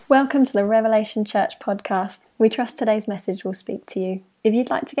Welcome to the Revelation Church podcast. We trust today's message will speak to you. If you'd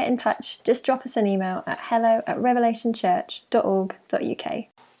like to get in touch, just drop us an email at hello@revelationchurch.org.uk.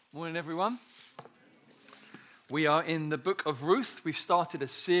 Morning, everyone. We are in the book of Ruth. We've started a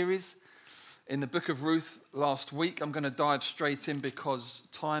series in the book of Ruth last week. I'm going to dive straight in because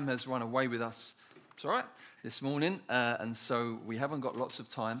time has run away with us. It's all right this morning, and so we haven't got lots of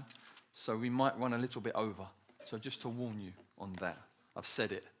time, so we might run a little bit over. So just to warn you on that, I've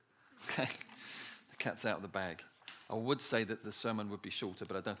said it. Okay, the cat's out of the bag. I would say that the sermon would be shorter,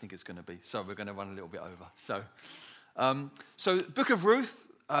 but I don't think it's going to be. So we're going to run a little bit over. So book of Ruth.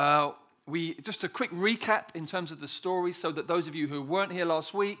 Just a quick recap in terms of the story, so that those of you who weren't here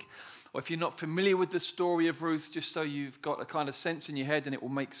last week, or if you're not familiar with the story of Ruth, just so you've got a kind of sense in your head, and it will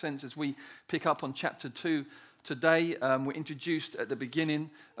make sense as we pick up on chapter 2. Today, we're introduced at the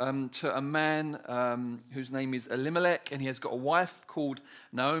beginning to a man whose name is Elimelech, and he has got a wife called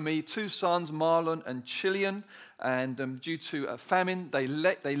Naomi, two sons, Mahlon and Chilion, and due to a famine, they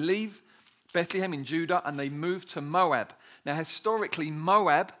leave Bethlehem in Judah, and they move to Moab. Now, historically,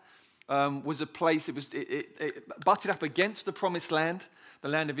 Moab was a place, it butted up against the Promised Land, the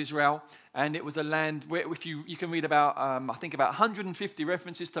land of Israel, and it was a land where if you can read about, I think about 150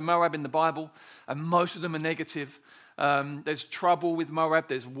 references to Moab in the Bible, and most of them are negative. There's trouble with Moab,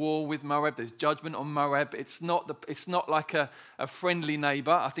 there's war with Moab, there's judgment on Moab. It's not like a friendly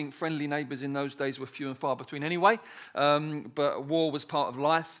neighbor. I think friendly neighbors in those days were few and far between anyway, but war was part of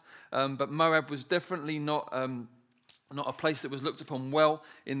life. But Moab was definitely not a place that was looked upon well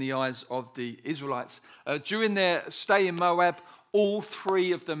in the eyes of the Israelites. During their stay in Moab, all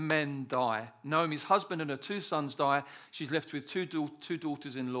three of the men die. Naomi's husband and her two sons die. She's left with two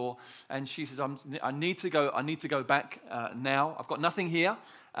daughters-in-law, and she says, I need to go back now. I've got nothing here,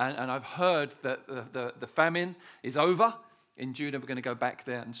 and I've heard that the famine is over in Judah. We're going to go back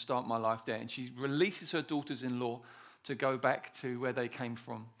there and start my life there. And she releases her daughters-in-law to go back to where they came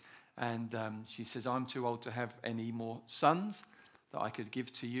from. And she says, I'm too old to have any more sons that I could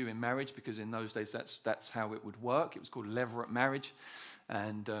give to you in marriage, because in those days that's how it would work. It was called levirate marriage.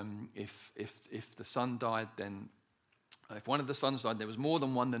 And if the son died, then if one of the sons died, there was more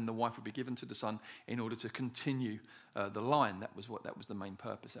than one, then the wife would be given to the son in order to continue the line. That was the main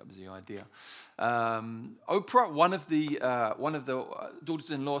purpose. That was the idea. Oprah, one of the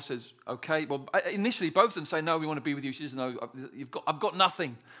daughters-in-law, says, "Okay." Well, initially both of them say, "No, we want to be with you." She says, "No, I've got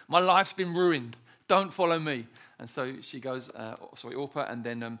nothing. My life's been ruined. Don't follow me." And so she goes, Orpah, and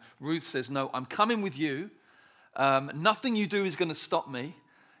then Ruth says, "No, I'm coming with you. Nothing you do is going to stop me.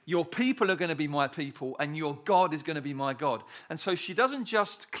 Your people are going to be my people, and your God is going to be my God." And so she doesn't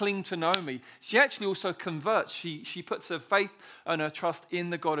just cling to Naomi. She actually also converts. She puts her faith and her trust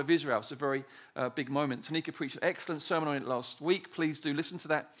in the God of Israel. It's a very big moment. Tanika preached an excellent sermon on it last week. Please do listen to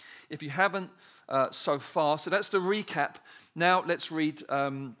that if you haven't so far. So that's the recap. Now let's read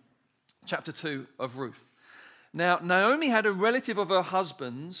chapter 2 of Ruth. Now, Naomi had a relative of her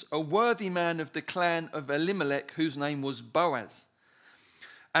husband's, a worthy man of the clan of Elimelech, whose name was Boaz.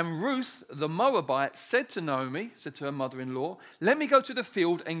 And Ruth, the Moabite, said to her mother-in-law, "Let me go to the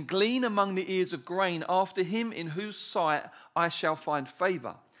field and glean among the ears of grain after him in whose sight I shall find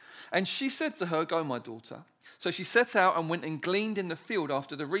favor." And she said to her, "Go, my daughter." So she set out and went and gleaned in the field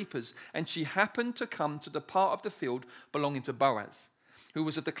after the reapers. And she happened to come to the part of the field belonging to Boaz, who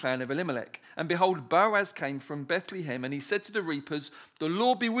was of the clan of Elimelech. And behold, Boaz came from Bethlehem, and he said to the reapers, "The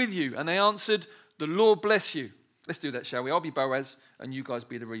Lord be with you." And they answered, "The Lord bless you." Let's do that, shall we? I'll be Boaz, and you guys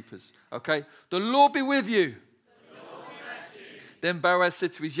be the reapers. Okay? "The Lord be with you." The Lord bless you. Then Boaz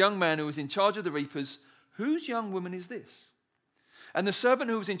said to his young man who was in charge of the reapers, "Whose young woman is this?" And the servant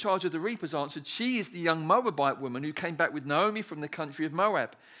who was in charge of the reapers answered, "She is the young Moabite woman who came back with Naomi from the country of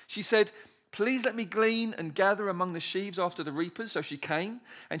Moab." She said, "Please let me glean and gather among the sheaves after the reapers." So she came,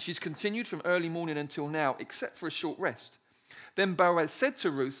 and she's continued from early morning until now, except for a short rest. Then Boaz said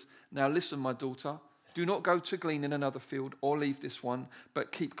to Ruth, "Now listen, my daughter, do not go to glean in another field or leave this one,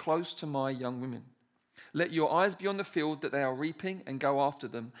 but keep close to my young women. Let your eyes be on the field that they are reaping and go after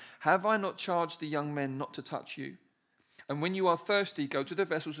them. Have I not charged the young men not to touch you? And when you are thirsty, go to the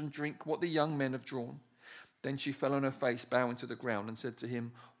vessels and drink what the young men have drawn." Then she fell on her face, bowing to the ground, and said to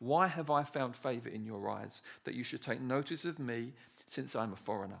him, "Why have I found favor in your eyes, that you should take notice of me, since I am a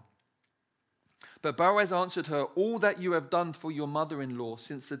foreigner?" But Boaz answered her, "All that you have done for your mother-in-law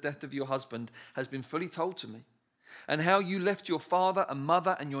since the death of your husband has been fully told to me, and how you left your father and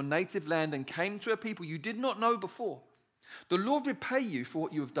mother and your native land and came to a people you did not know before. The Lord repay you for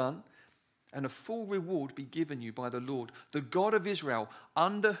what you have done, and a full reward be given you by the Lord, the God of Israel,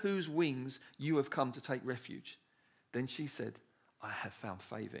 under whose wings you have come to take refuge." Then she said, I have found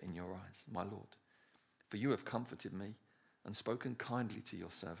favor in your eyes, my Lord. For you have comforted me and spoken kindly to your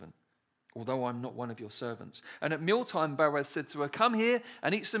servant, although I'm not one of your servants. And at mealtime, Boaz said to her, come here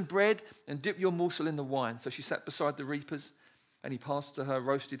and eat some bread and dip your morsel in the wine. So she sat beside the reapers, and he passed to her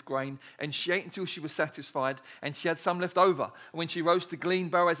roasted grain, and she ate until she was satisfied, and she had some left over. And when she rose to glean,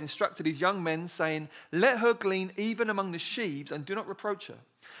 Boaz instructed his young men, saying, let her glean even among the sheaves, and do not reproach her.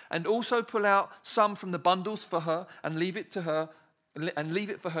 And also pull out some from the bundles for her, and leave it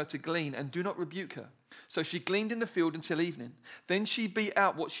for her to glean, and do not rebuke her. So she gleaned in the field until evening. Then she beat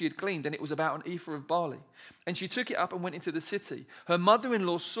out what she had gleaned, and it was about an ephah of barley. And she took it up and went into the city. Her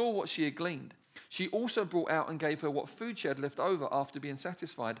mother-in-law saw what she had gleaned. She also brought out and gave her what food she had left over after being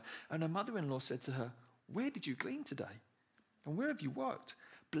satisfied. And her mother-in-law said to her, where did you glean today? And where have you worked?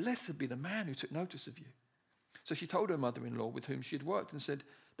 Blessed be the man who took notice of you. So she told her mother-in-law with whom she had worked and said,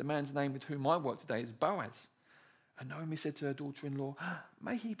 the man's name with whom I work today is Boaz. And Naomi said to her daughter-in-law,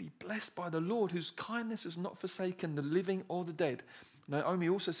 may he be blessed by the Lord, whose kindness has not forsaken the living or the dead. Naomi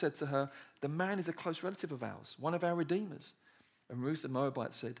also said to her, the man is a close relative of ours, one of our redeemers. And Ruth the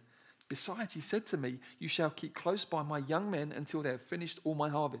Moabite said, besides, he said to me, you shall keep close by my young men until they have finished all my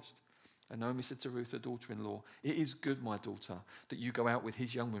harvest. And Naomi said to Ruth, her daughter-in-law, it is good, my daughter, that you go out with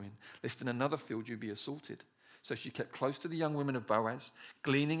his young women, lest in another field you be assaulted. So she kept close to the young women of Boaz,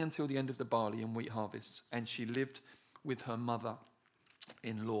 gleaning until the end of the barley and wheat harvests, and she lived with her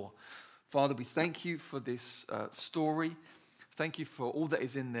mother-in-law. Father, we thank you for this story. Thank you for all that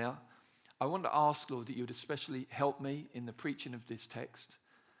is in there. I want to ask, Lord, that you would especially help me in the preaching of this text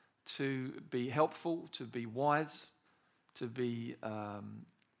to be helpful, to be wise, to be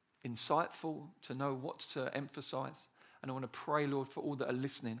insightful, to know what to emphasize. And I want to pray, Lord, for all that are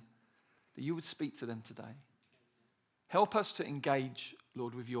listening, that you would speak to them today. Help us to engage,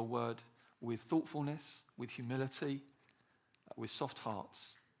 Lord, with your word, with thoughtfulness, with humility, with soft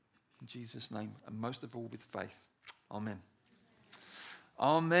hearts. In Jesus' name, and most of all with faith. Amen.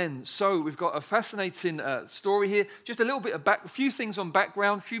 Amen. So we've got a fascinating story here. Just a little bit of a few things on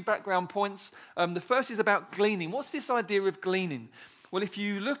background, a few background points. The first is about gleaning. What's this idea of gleaning? Well, if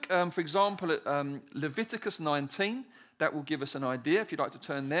you look, for example, at Leviticus 19, that will give us an idea, if you'd like to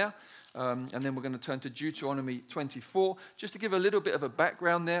turn there. And then we're going to turn to Deuteronomy 24. Just to give a little bit of a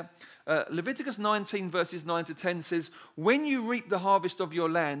background there. Leviticus 19 verses 9 to 10 says, when you reap the harvest of your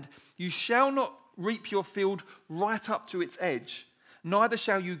land, you shall not reap your field right up to its edge. Neither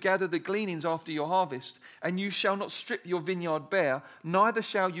shall you gather the gleanings after your harvest, and you shall not strip your vineyard bare, neither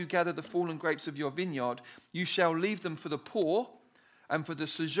shall you gather the fallen grapes of your vineyard. You shall leave them for the poor and for the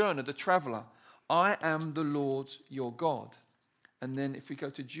sojourner, the traveller. I am the Lord your God. And then if we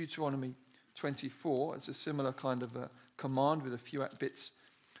go to Deuteronomy 24, it's a similar kind of a command with a few bits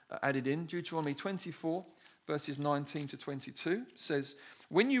added in. Deuteronomy 24, verses 19 to 22 says,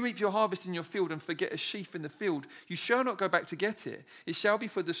 when you reap your harvest in your field and forget a sheaf in the field, you shall not go back to get it. It shall be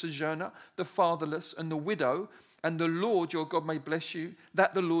for the sojourner, the fatherless, and the widow, and the Lord your God may bless you,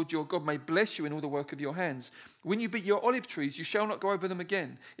 that the Lord your God may bless you in all the work of your hands. When you beat your olive trees, you shall not go over them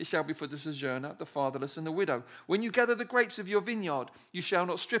again. It shall be for the sojourner, the fatherless, and the widow. When you gather the grapes of your vineyard, you shall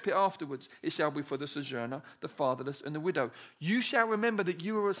not strip it afterwards. It shall be for the sojourner, the fatherless, and the widow. You shall remember that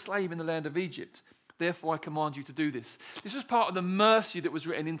you were a slave in the land of Egypt. Therefore I command you to do this. This is part of the mercy that was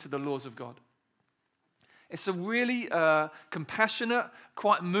written into the laws of God. It's a really compassionate,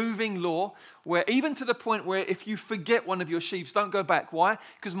 quite moving law, where even to the point where if you forget one of your sheaves, don't go back. Why?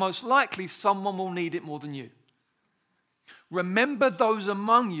 Because most likely someone will need it more than you. Remember those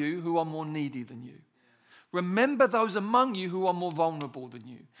among you who are more needy than you. Remember those among you who are more vulnerable than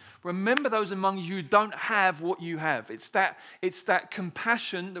you. Remember those among you who don't have what you have. It's that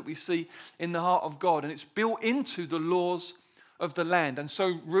compassion that we see in the heart of God, and it's built into the laws of the land. And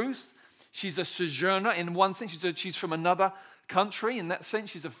so Ruth, she's a sojourner in one sense. She's from another country. In that sense,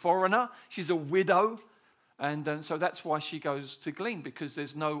 she's a foreigner. She's a widow. And so that's why she goes to glean, because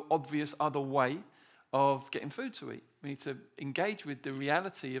there's no obvious other way of getting food to eat. We need to engage with the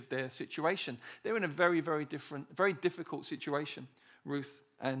reality of their situation. They're in a very, very difficult situation, Ruth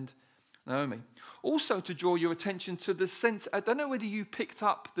and Naomi. Also, to draw your attention to the sense, I don't know whether you picked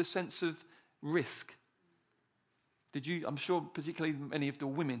up the sense of risk. Did you? I'm sure particularly many of the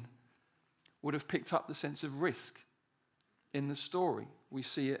women would have picked up the sense of risk in the story. We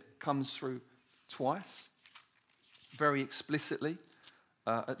see it comes through twice, very explicitly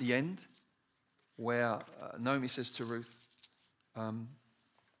at the end, where Naomi says to Ruth,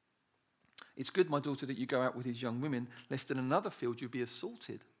 it's good, my daughter, that you go out with his young women, lest in another field you be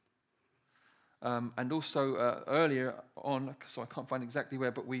assaulted. And also earlier on, so I can't find exactly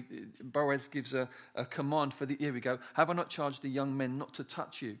where, but Boaz gives a command for here we go. Have I not charged the young men not to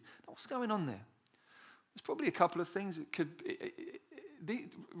touch you? What's going on there? There's probably a couple of things.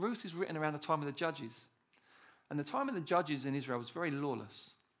 Ruth is written around the time of the Judges. And the time of the Judges in Israel was very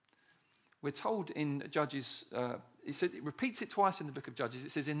lawless. We're told in Judges, it repeats it twice in the book of Judges.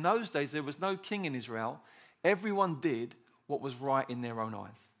 It says, in those days there was no king in Israel. Everyone did what was right in their own eyes.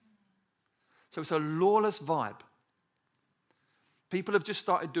 So it's a lawless vibe. People have just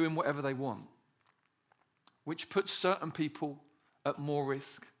started doing whatever they want, which puts certain people at more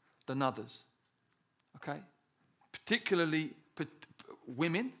risk than others. Okay? Particularly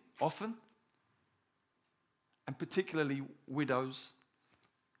women, often, and particularly widows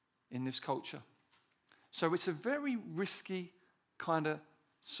in this culture. So it's a very risky kind of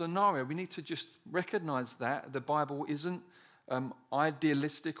scenario. We need to just recognize that the Bible isn't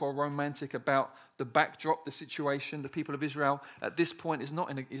idealistic or romantic about the backdrop, the situation. The people of Israel at this point is not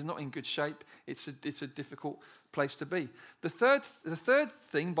in good shape. It's a difficult place to be. The third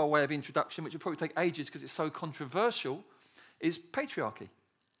thing, by way of introduction, which will probably take ages because it's so controversial, is patriarchy.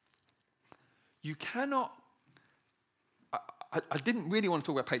 You cannot. I didn't really want to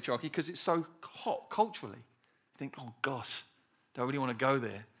talk about patriarchy because it's so hot culturally. I think, oh gosh, do I really want to go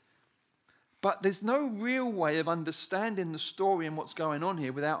there? But there's no real way of understanding the story and what's going on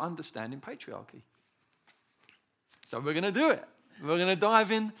here without understanding patriarchy. So we're going to do it. We're going to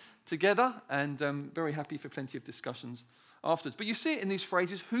dive in together, and I'm very happy for plenty of discussions afterwards. But you see it in these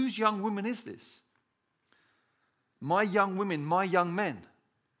phrases, whose young woman is this? My young women, my young men.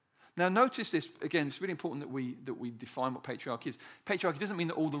 Now notice this, again, it's really important that we define what patriarchy is. Patriarchy doesn't mean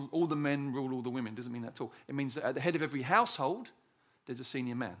that all the men rule all the women. It doesn't mean that at all. It means that at the head of every household, there's a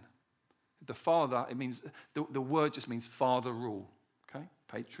senior man. The father, it means, the word just means father rule, okay?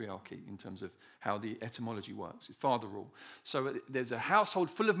 Patriarchy in terms of how the etymology works. It's father rule. So there's a household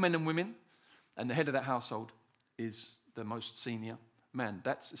full of men and women, and the head of that household is the most senior man.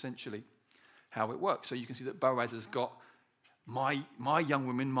 That's essentially how it works. So you can see that Boaz has got my young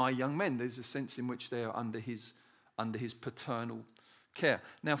women, my young men. There's a sense in which they are under his paternal care.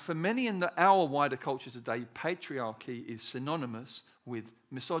 Now, for many in our wider culture today, patriarchy is synonymous with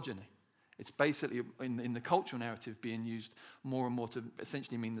misogyny. It's basically, in the cultural narrative, being used more and more to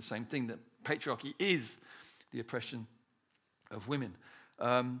essentially mean the same thing, that patriarchy is the oppression of women.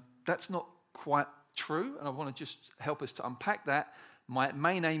 That's not quite true, and I want to just help us to unpack that. My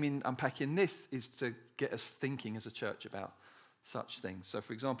main aim in unpacking this is to get us thinking as a church about such things. So,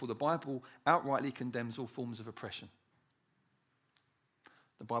 for example, the Bible outrightly condemns all forms of oppression.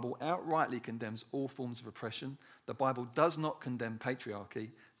 The Bible outrightly condemns all forms of oppression. The Bible does not condemn patriarchy.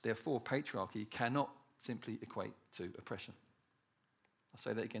 Therefore, patriarchy cannot simply equate to oppression. I'll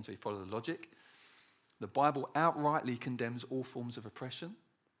say that again so you follow the logic. The Bible outrightly condemns all forms of oppression.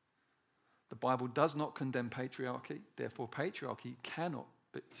 The Bible does not condemn patriarchy. Therefore, patriarchy cannot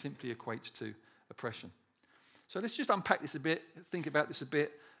but simply equate to oppression. So let's just unpack this a bit, think about this a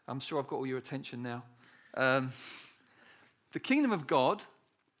bit. I'm sure I've got all your attention now. The kingdom of God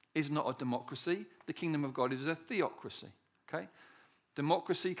is not a democracy. The kingdom of God is a theocracy. Okay?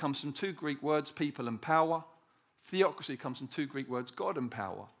 Democracy comes from two Greek words, people and power. Theocracy comes from two Greek words, God and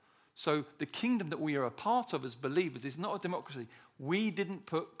power. So the kingdom that we are a part of as believers is not a democracy. We didn't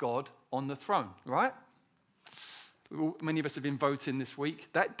put God on the throne, right? Many of us have been voting this week.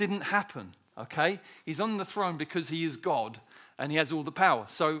 That didn't happen, okay? He's on the throne because he is God and he has all the power.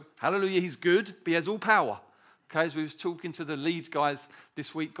 So, hallelujah, he's good, but he has all power. Okay, as we was talking to the Leeds guys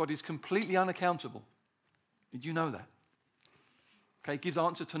this week, God is completely unaccountable. Did you know that? Okay, he gives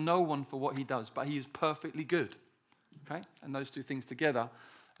answer to no one for what he does, but he is perfectly good. Okay, and those two things together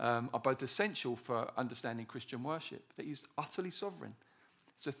are both essential for understanding Christian worship, that he's utterly sovereign.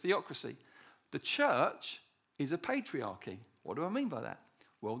 It's a theocracy. The church is a patriarchy. What do I mean by that?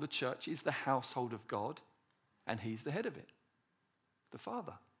 Well, the church is the household of God, and he's the head of it, the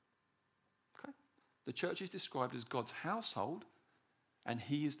Father. Okay, the church is described as God's household, and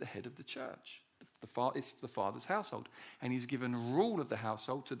he is the head of the church. It's the Father's household. And he's given rule of the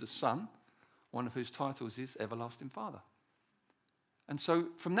household to the Son, one of whose titles is Everlasting Father. And so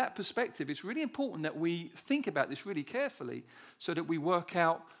from that perspective, it's really important that we think about this really carefully so that we work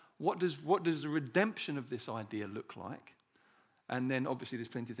out what does the redemption of this idea look like. And then obviously there's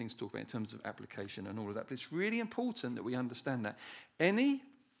plenty of things to talk about in terms of application and all of that. But it's really important that we understand that. Any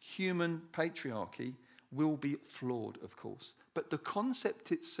human patriarchy will be flawed, of course. But the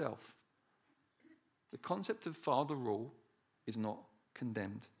concept itself, the concept of father rule, is not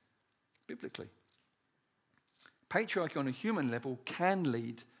condemned biblically. Patriarchy on a human level can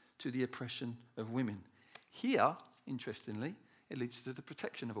lead to the oppression of women. Here, interestingly, it leads to the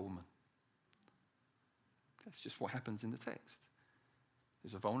protection of a woman. That's just what happens in the text.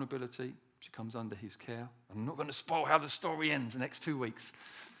 There's a vulnerability. She comes under his care. I'm not going to spoil how the story ends the next 2 weeks.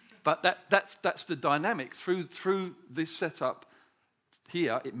 But that's the dynamic. Through this setup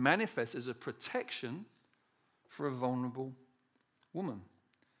here, it manifests as a protection for a vulnerable woman.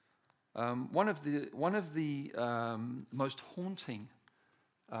 One of the most haunting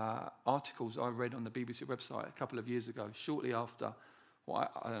articles I read on the BBC website a couple of years ago, shortly after I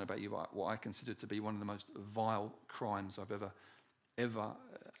don't know about you, what I consider to be one of the most vile crimes I've ever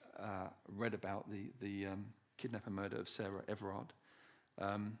read about, the kidnap and murder of Sarah Everard.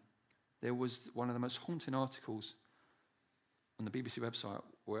 There was one of the most haunting articles on the BBC website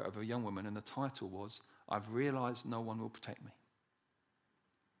of a young woman, and the title was, "I've realised no one will protect me."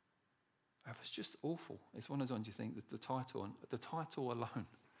 It was just awful. It's one of those ones you think that the title alone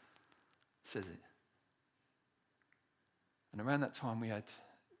says it. And around that time we had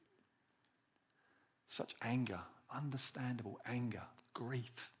such anger, understandable anger,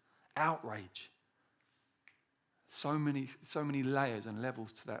 grief, outrage. So many layers and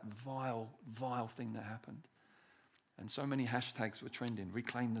levels to that vile thing that happened. And so many hashtags were trending.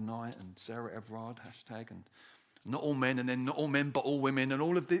 Reclaim the Night and Sarah Everard hashtag, and not all men, and then not all men but all women, and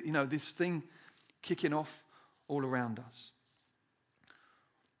all of the, this thing kicking off all around us.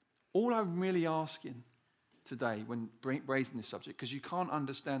 All I'm really asking today when raising this subject, because you can't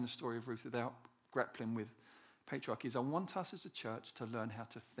understand the story of Ruth without grappling with patriarchy, is I want us as a church to learn how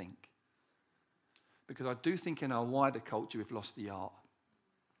to think. Because I do think in our wider culture we've lost the art.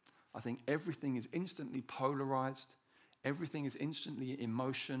 I think everything is instantly polarized. Everything is instantly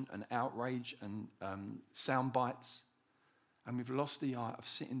emotion and outrage and sound bites. And we've lost the art of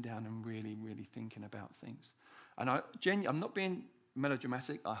sitting down and really, really thinking about things. And I'm not being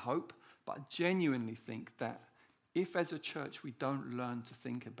melodramatic, I hope, but I genuinely think that if as a church we don't learn to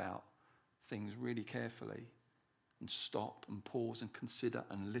think about things really carefully and stop and pause and consider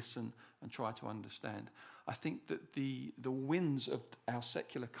and listen and try to understand, I think that the winds of our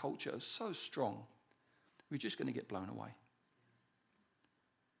secular culture are so strong, we're just going to get blown away.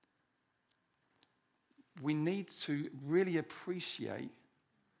 We need to really appreciate,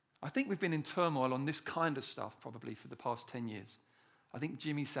 I think we've been in turmoil on this kind of stuff probably for the past 10 years. I think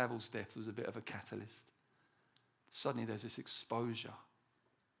Jimmy Savile's death was a bit of a catalyst. Suddenly there's this exposure.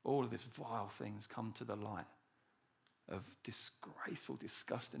 All of these vile things come to the light of disgraceful,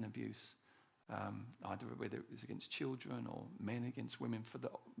 disgusting abuse, either whether it was against children or men against women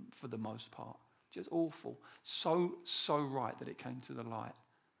for the most part. Just awful. So right that it came to the light.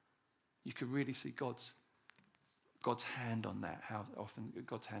 You could really see God's hand on that, how often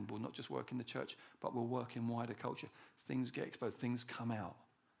God's hand will not just work in the church, but will work in wider culture. Things get exposed, things come out.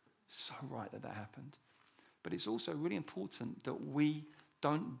 So right that happened. But it's also really important that we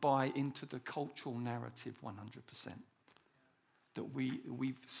don't buy into the cultural narrative 100%. That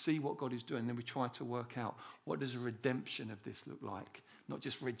we see what God is doing, and then we try to work out, what does a redemption of this look like? Not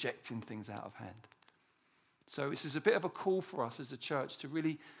just rejecting things out of hand. So this is a bit of a call for us as a church to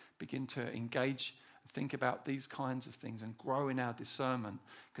really begin to engage, think about these kinds of things and grow in our discernment,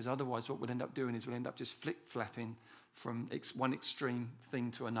 because otherwise what we'll end up doing is we'll end up just flip-flapping from one extreme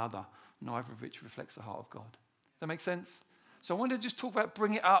thing to another, neither of which reflects the heart of God. Does that make sense? So I wanted to just talk about,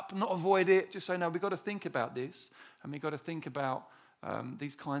 bring it up, not avoid it, just say, no, we've got to think about this, and we've got to think about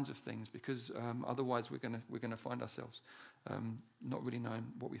these kinds of things, because otherwise we're going to find ourselves not really knowing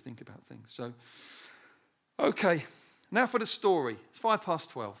what we think about things. So, okay, now for the story. It's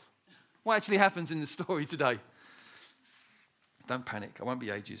 12:05. What actually happens in the story today? Don't panic, I won't be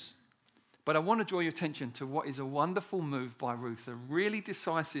ages. But I want to draw your attention to what is a wonderful move by Ruth, a really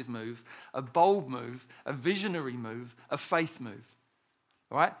decisive move, a bold move, a visionary move, a faith move.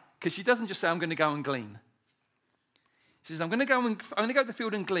 All right? Because she doesn't just say, I'm going to go and glean. She says, I'm going to go to the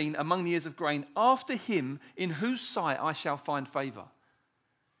field and glean among the ears of grain after him in whose sight I shall find favor.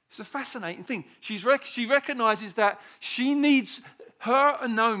 It's a fascinating thing. She recognizes that her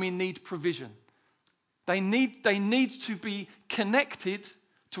and Naomi need provision. They need to be connected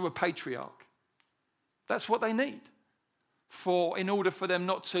to a patriarch. That's what they need. In order for them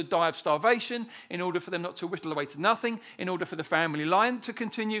not to die of starvation, in order for them not to whittle away to nothing, in order for the family line to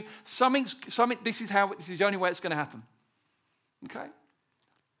continue, this is the only way it's going to happen. Okay?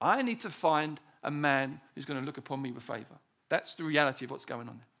 I need to find a man who's going to look upon me with favor. That's the reality of what's going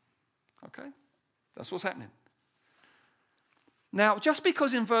on there. Okay? That's what's happening. Now, just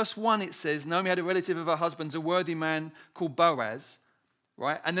because in verse 1 it says Naomi had a relative of her husband's, a worthy man called Boaz,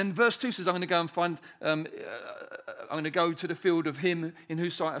 right? And then verse 2 says, I'm going to go and find, I'm going to go to the field of him in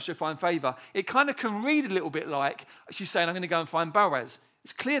whose sight I shall find favor. It kind of can read a little bit like she's saying, I'm going to go and find Boaz.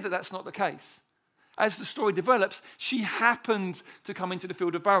 It's clear that that's not the case. As the story develops, she happened to come into the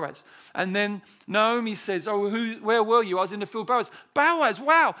field of Boaz. And then Naomi says, where were you? I was in the field of Boaz. Boaz,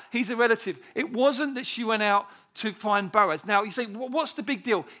 wow, he's a relative. It wasn't that she went out to find Boaz. Now, you say, what's the big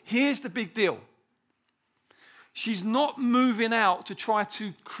deal? Here's the big deal. She's not moving out to try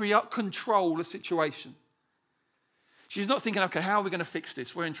to control a situation. She's not thinking, okay, how are we going to fix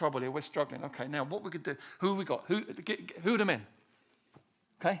this? We're in trouble here. We're struggling. Okay, now what we could do? Who have we got? Who are the men?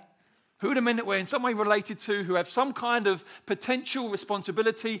 Okay? Who are the men that we're in some way related to, who have some kind of potential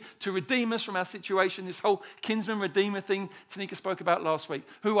responsibility to redeem us from our situation? This whole kinsman redeemer thing Tanika spoke about last week.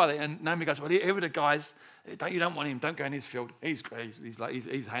 Who are they? And Naomi goes, well, here are the guys. You don't want him. Don't go in his field. He's great.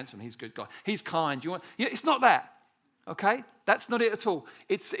 He's handsome. He's a good guy. He's kind. It's not that. Okay? That's not it at all.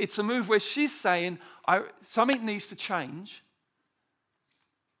 It's a move where she's saying, something needs to change.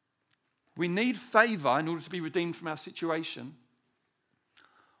 We need favor in order to be redeemed from our situation.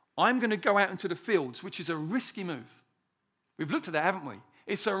 I'm going to go out into the fields, which is a risky move. We've looked at that, haven't we?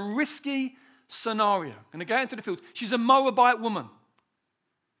 It's a risky scenario. I'm going to go out into the fields. She's a Moabite woman.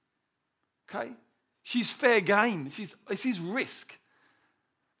 Okay? She's fair game. This is risk.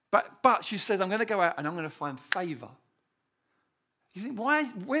 But she says, I'm going to go out and I'm going to find favor. You think,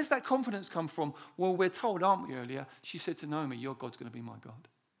 where's that confidence come from? Well, we're told, aren't we, earlier? She said to Naomi, your God's going to be my God.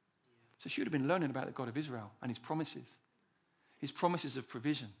 So she would have been learning about the God of Israel and his promises of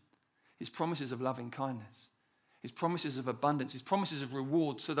provision, his promises of loving kindness, his promises of abundance, his promises of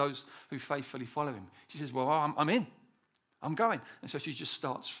rewards to those who faithfully follow him. She says, well, I'm in. I'm going. And so she just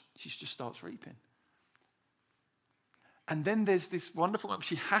starts reaping. And then there's this wonderful,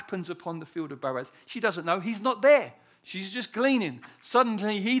 she happens upon the field of Boaz. She doesn't know, he's not there. She's just gleaning.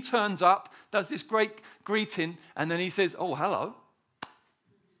 Suddenly he turns up, does this great greeting, and then he says, oh, hello.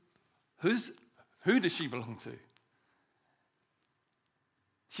 Who does she belong to?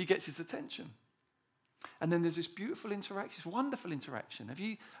 She gets his attention. And then there's this beautiful interaction, this wonderful interaction.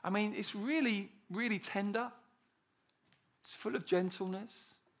 It's really, really tender. It's full of gentleness.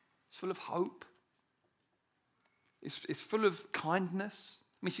 It's full of hope. It's full of kindness.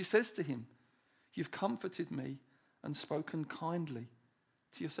 She says to him, you've comforted me and spoken kindly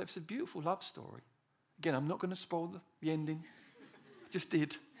to yourself. It's a beautiful love story. Again, I'm not going to spoil the ending. I just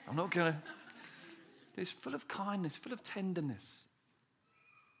did. I'm not going to. It's full of kindness, full of tenderness,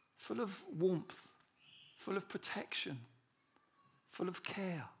 full of warmth, full of protection, full of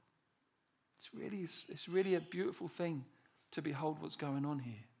care. It's really a beautiful thing to behold what's going on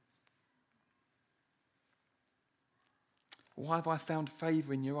here. Why have I found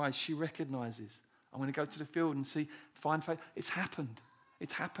favor in your eyes? She recognizes. I'm going to go to the field and find favor. It's happened.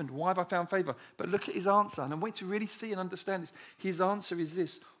 It's happened. Why have I found favor? But look at his answer. And I want you to really see and understand this. His answer is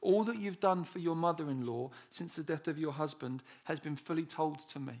this. All that you've done for your mother-in-law since the death of your husband has been fully told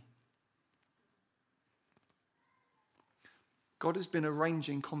to me. God has been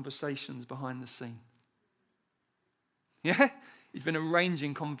arranging conversations behind the scene. Yeah? He's been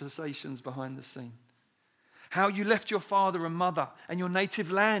arranging conversations behind the scene. How you left your father and mother and your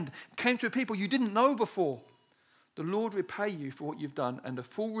native land, came to a people you didn't know before. The Lord repay you for what you've done, and a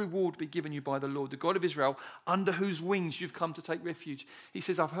full reward be given you by the Lord, the God of Israel, under whose wings you've come to take refuge. He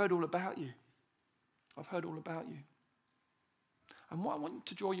says, I've heard all about you. I've heard all about you. And what I want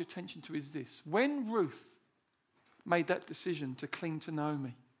to draw your attention to is this. When Ruth made that decision to cling to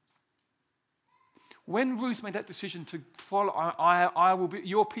Naomi, when Ruth made that decision to follow, I will be,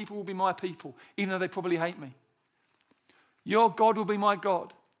 your people will be my people, even though they probably hate me. Your God will be my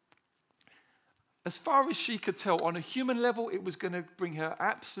God. As far as she could tell, on a human level, it was going to bring her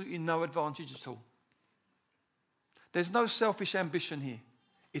absolutely no advantage at all. There's no selfish ambition here.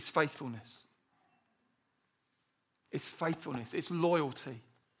 It's faithfulness. It's faithfulness. It's loyalty.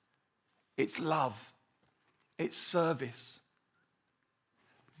 It's love. It's service.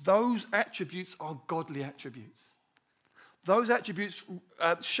 Those attributes are godly attributes. Those attributes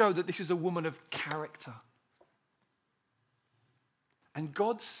show that this is a woman of character. And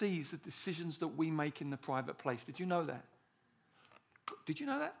God sees the decisions that we make in the private place. Did you know that? Did you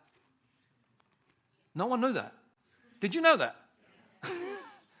know that? No one knew that. Did you know that?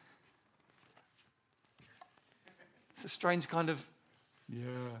 It's a strange kind of, yeah.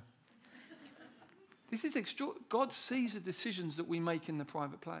 This is extraordinary. God sees the decisions that we make in the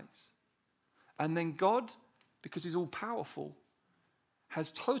private place. And then God, because he's all powerful,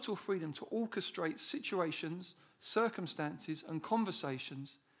 has total freedom to orchestrate situations, circumstances, and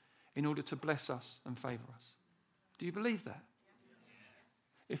conversations in order to bless us and favor us. Do you believe that?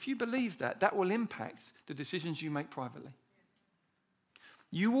 if you believe that, that will impact the decisions you make privately.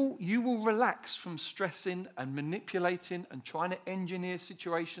 You will relax from stressing and manipulating and trying to engineer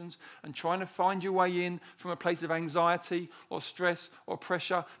situations and trying to find your way in from a place of anxiety or stress or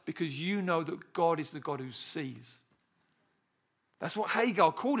pressure, because you know that God is the God who sees. That's what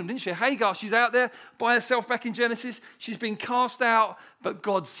Hagar called him, didn't she? Hagar, she's out there by herself back in Genesis. She's been cast out, but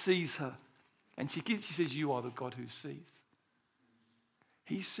God sees her. And she says, you are the God who sees.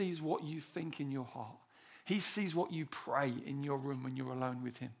 He sees what you think in your heart. He sees what you pray in your room when you're alone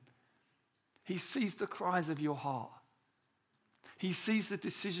with him. He sees the cries of your heart. He sees the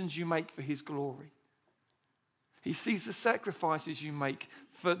decisions you make for his glory. He sees the sacrifices you make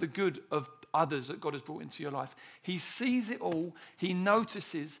for the good of others that God has brought into your life. He sees it all. He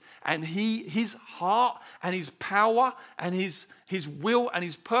notices, and his heart and his power and his will and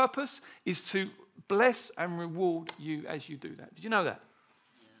his purpose is to bless and reward you as you do that. Did you know that?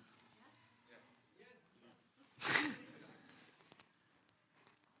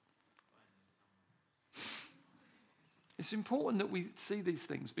 It's important that we see these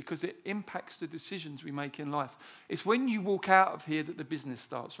things because it impacts the decisions we make in life. It's when you walk out of here that the business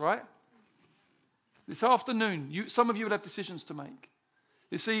starts, right? This afternoon, some of you will have decisions to make.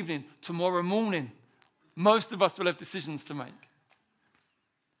 This evening, tomorrow morning, most of us will have decisions to make.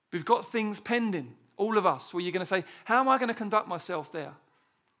 We've got things pending, all of us, where you're going to say, how am I going to conduct myself there?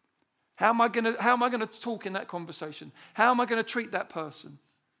 How am I going to talk in that conversation? How am I going to treat that person?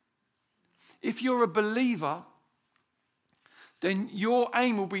 If you're a believer, then your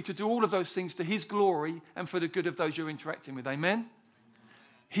aim will be to do all of those things to his glory and for the good of those you're interacting with. Amen?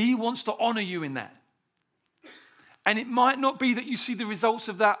 He wants to honor you in that. And it might not be that you see the results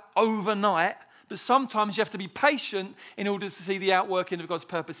of that overnight, but sometimes you have to be patient in order to see the outworking of God's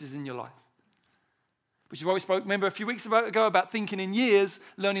purposes in your life. Which is why we spoke, remember, a few weeks ago about thinking in years,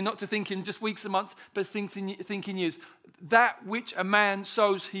 learning not to think in just weeks and months, but think in years. That which a man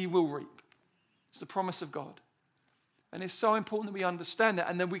sows, he will reap. It's the promise of God. And it's so important that we understand that.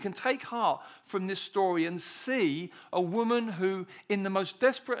 And then we can take heart from this story and see a woman who, in the most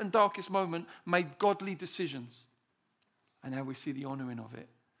desperate and darkest moment, made godly decisions. And now we see the honoring of it.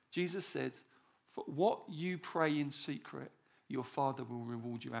 Jesus said, for what you pray in secret, your Father will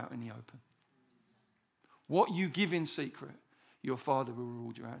reward you out in the open. What you give in secret, your Father will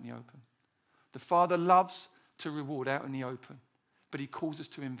reward you out in the open. The Father loves to reward out in the open, but he calls us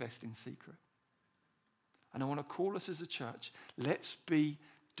to invest in secret. And I want to call us as a church, let's be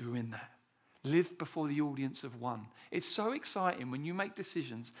doing that. Live before the audience of one. It's so exciting when you make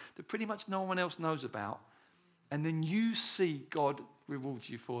decisions that pretty much no one else knows about, and then you see God rewards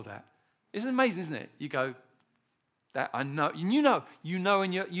you for that. It's amazing, isn't it? You go, that I know, you know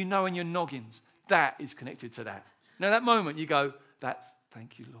in your noggins, that is connected to that. Now that moment you go,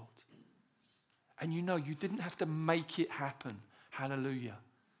 thank you, Lord. And you know you didn't have to make it happen. Hallelujah.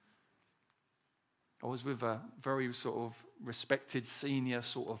 I was with a very sort of respected senior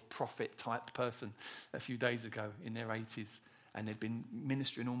sort of prophet type person a few days ago in their 80s, and they'd been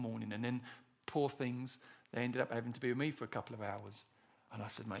ministering all morning, and then poor things, they ended up having to be with me for a couple of hours. And I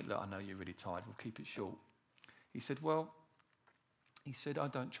said, mate, look, I know you're really tired, we'll keep it short. He said, I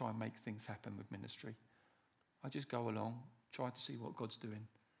don't try and make things happen with ministry. I just go along, try to see what God's doing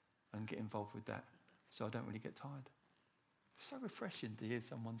and get involved with that, so I don't really get tired. It's so refreshing to hear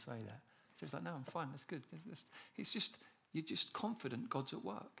someone say that. So it's like, no, I'm fine, that's good. It's just, you're just confident God's at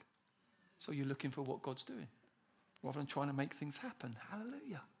work. So you're looking for what God's doing rather than trying to make things happen.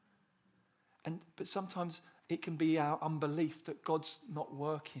 Hallelujah. But sometimes it can be our unbelief that God's not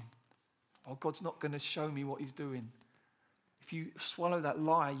working or God's not going to show me what he's doing. If you swallow that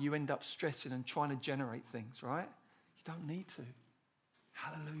lie, you end up stressing and trying to generate things, right? You don't need to.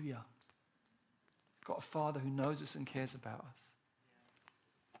 Hallelujah. We've got a Father who knows us and cares about us.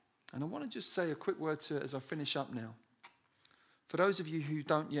 And I want to just say a quick word to it as I finish up now. For those of you who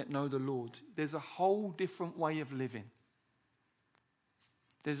don't yet know the Lord, there's a whole different way of living.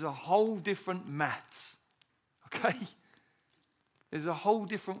 There's a whole different maths, okay? There's a whole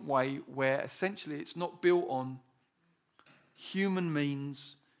different way where essentially it's not built on human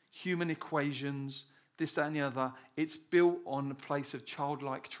means, human equations, this, that, and the other. It's built on a place of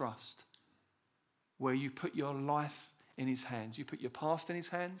childlike trust where you put your life in his hands. You put your past in his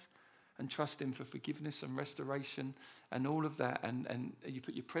hands and trust him for forgiveness and restoration and all of that. And you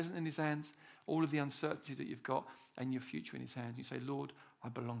put your present in his hands, all of the uncertainty that you've got, and your future in his hands. You say, Lord, I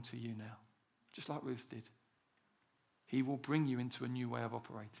belong to you now, just like Ruth did. He will bring you into a new way of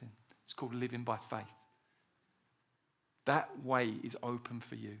operating. It's called living by faith. That way is open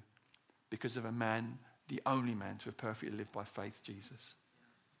for you because of a man, the only man to have perfectly lived by faith, Jesus.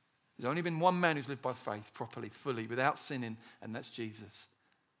 There's only been one man who's lived by faith properly, fully, without sinning, and that's Jesus.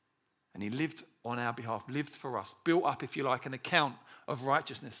 And he lived on our behalf, lived for us, built up, if you like, an account of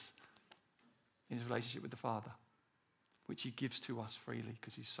righteousness in his relationship with the Father, which he gives to us freely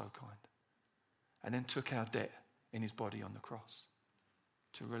because he's so kind. And then took our debt in his body on the cross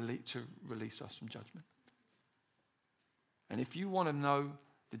to release us from judgment. And if you want to know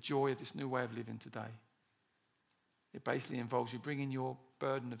the joy of this new way of living today, it basically involves you bringing your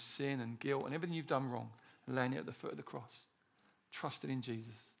burden of sin and guilt and everything you've done wrong and laying it at the foot of the cross, trusting in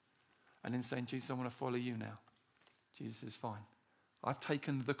Jesus, and then saying, Jesus, I want to follow you now. Jesus says, fine. I've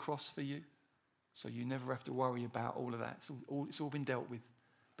taken the cross for you, so you never have to worry about all of that. It's all been dealt with.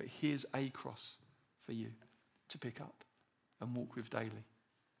 But here's a cross for you to pick up and walk with daily,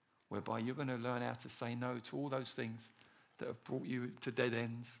 whereby you're going to learn how to say no to all those things that have brought you to dead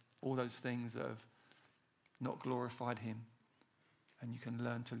ends, all those things that have not glorified him. And you can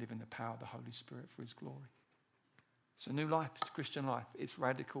learn to live in the power of the Holy Spirit for his glory. It's a new life. It's a Christian life. It's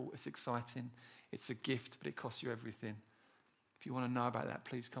radical. It's exciting. It's a gift, but it costs you everything. If you want to know about that,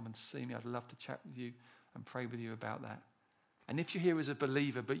 please come and see me. I'd love to chat with you and pray with you about that. And if you're here as a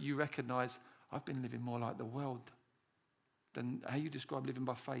believer, but you recognize, I've been living more like the world than how you describe living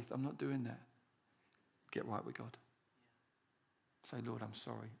by faith, I'm not doing that. Get right with God. Say, Lord, I'm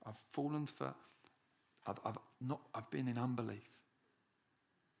sorry. I've fallen for, I've been in unbelief.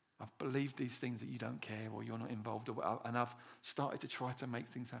 I've believed these things that you don't care or you're not involved, and I've started to try to make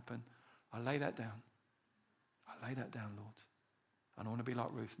things happen. I lay that down. I lay that down, Lord. And I want to be like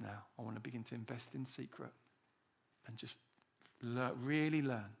Ruth now. I want to begin to invest in secret and just really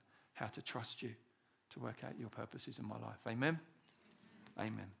learn how to trust you to work out your purposes in my life. Amen?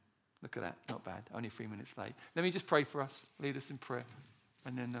 Amen. Look at that. Not bad. Only 3 minutes late. Let me just pray for us. Lead us in prayer.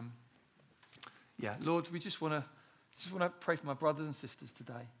 And then, Lord, we just want to pray for my brothers and sisters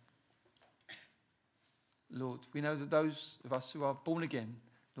today. Lord, we know that those of us who are born again,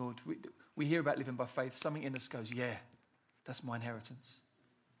 Lord, we hear about living by faith. Something in us goes, yeah, that's my inheritance.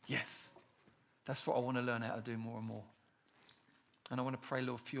 Yes, that's what I want to learn how to do more and more. And I want to pray,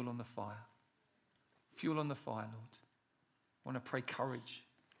 Lord, fuel on the fire. Fuel on the fire, Lord. I want to pray courage.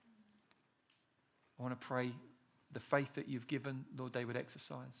 I want to pray the faith that you've given, Lord, they would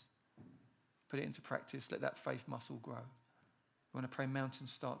exercise. Put it into practice. Let that faith muscle grow. I want to pray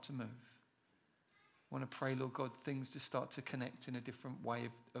mountains start to move. I want to pray, Lord God, things just start to connect in a different way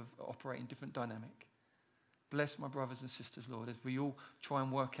of operating, different dynamic. Bless my brothers and sisters, Lord, as we all try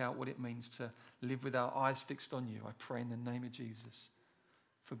and work out what it means to live with our eyes fixed on you. I pray in the name of Jesus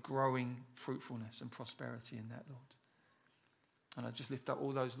for growing fruitfulness and prosperity in that, Lord. And I just lift up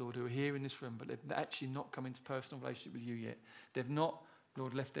all those, Lord, who are here in this room, but they've actually not come into personal relationship with you yet. They've not,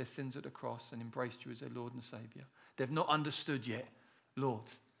 Lord, left their sins at the cross and embraced you as their Lord and Saviour. They've not understood yet, Lord,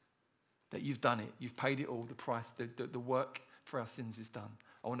 that you've done it. You've paid it all. The price, the work for our sins is done.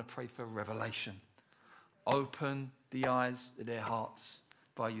 I want to pray for revelation. Open the eyes of their hearts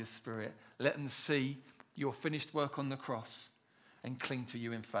by your Spirit. Let them see your finished work on the cross and cling to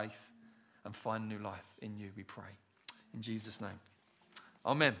you in faith and find new life in you, we pray. In Jesus' name.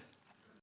 Amen.